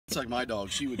It's like my dog.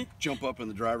 She would jump up in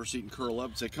the driver's seat and curl up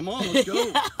and say, "Come on, let's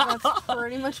go." That's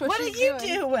pretty much what she's doing. What are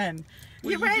you doing? What You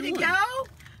are you ready to doing? go?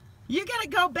 You gotta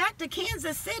go back to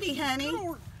Kansas City, honey.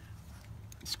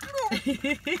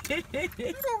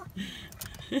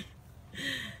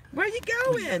 Where you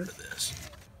going?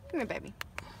 Come here, baby.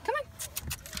 Come on.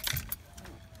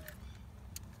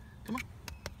 Come on.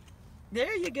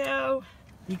 There you go.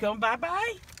 You going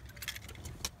bye-bye?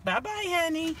 Bye-bye,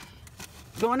 honey.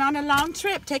 Going on a long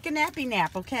trip. Take a nappy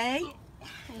nap, okay?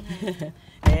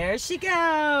 There she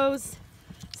goes.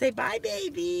 Say bye,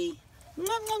 baby. Mwah,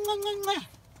 mwah, mwah, mwah, mwah.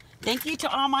 Thank you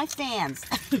to all my fans.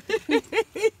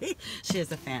 She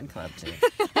has a fan club, too.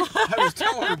 I was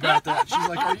telling her about that. She's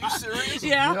like, "Are you serious?"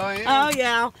 Yeah. I am. Oh,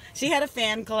 yeah. She had a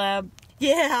fan club.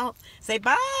 Yeah. Say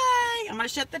bye. I'm going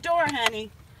to shut the door,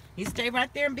 honey. You stay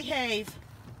right there and behave.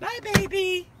 Bye,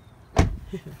 baby.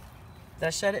 Did I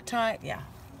shut it tight? Yeah.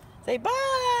 Say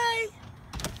bye.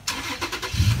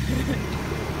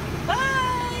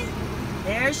 Bye.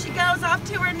 There she goes off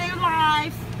to her new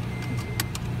life.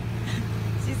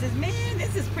 She says, "Man,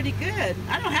 this is pretty good.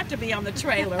 I don't have to be on the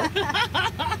trailer."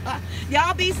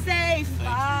 Y'all be safe.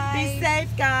 Bye. Be safe,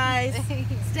 guys.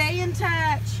 Stay in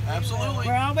touch. Absolutely.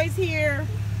 We're always here.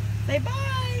 Say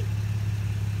bye.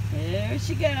 There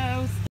she goes.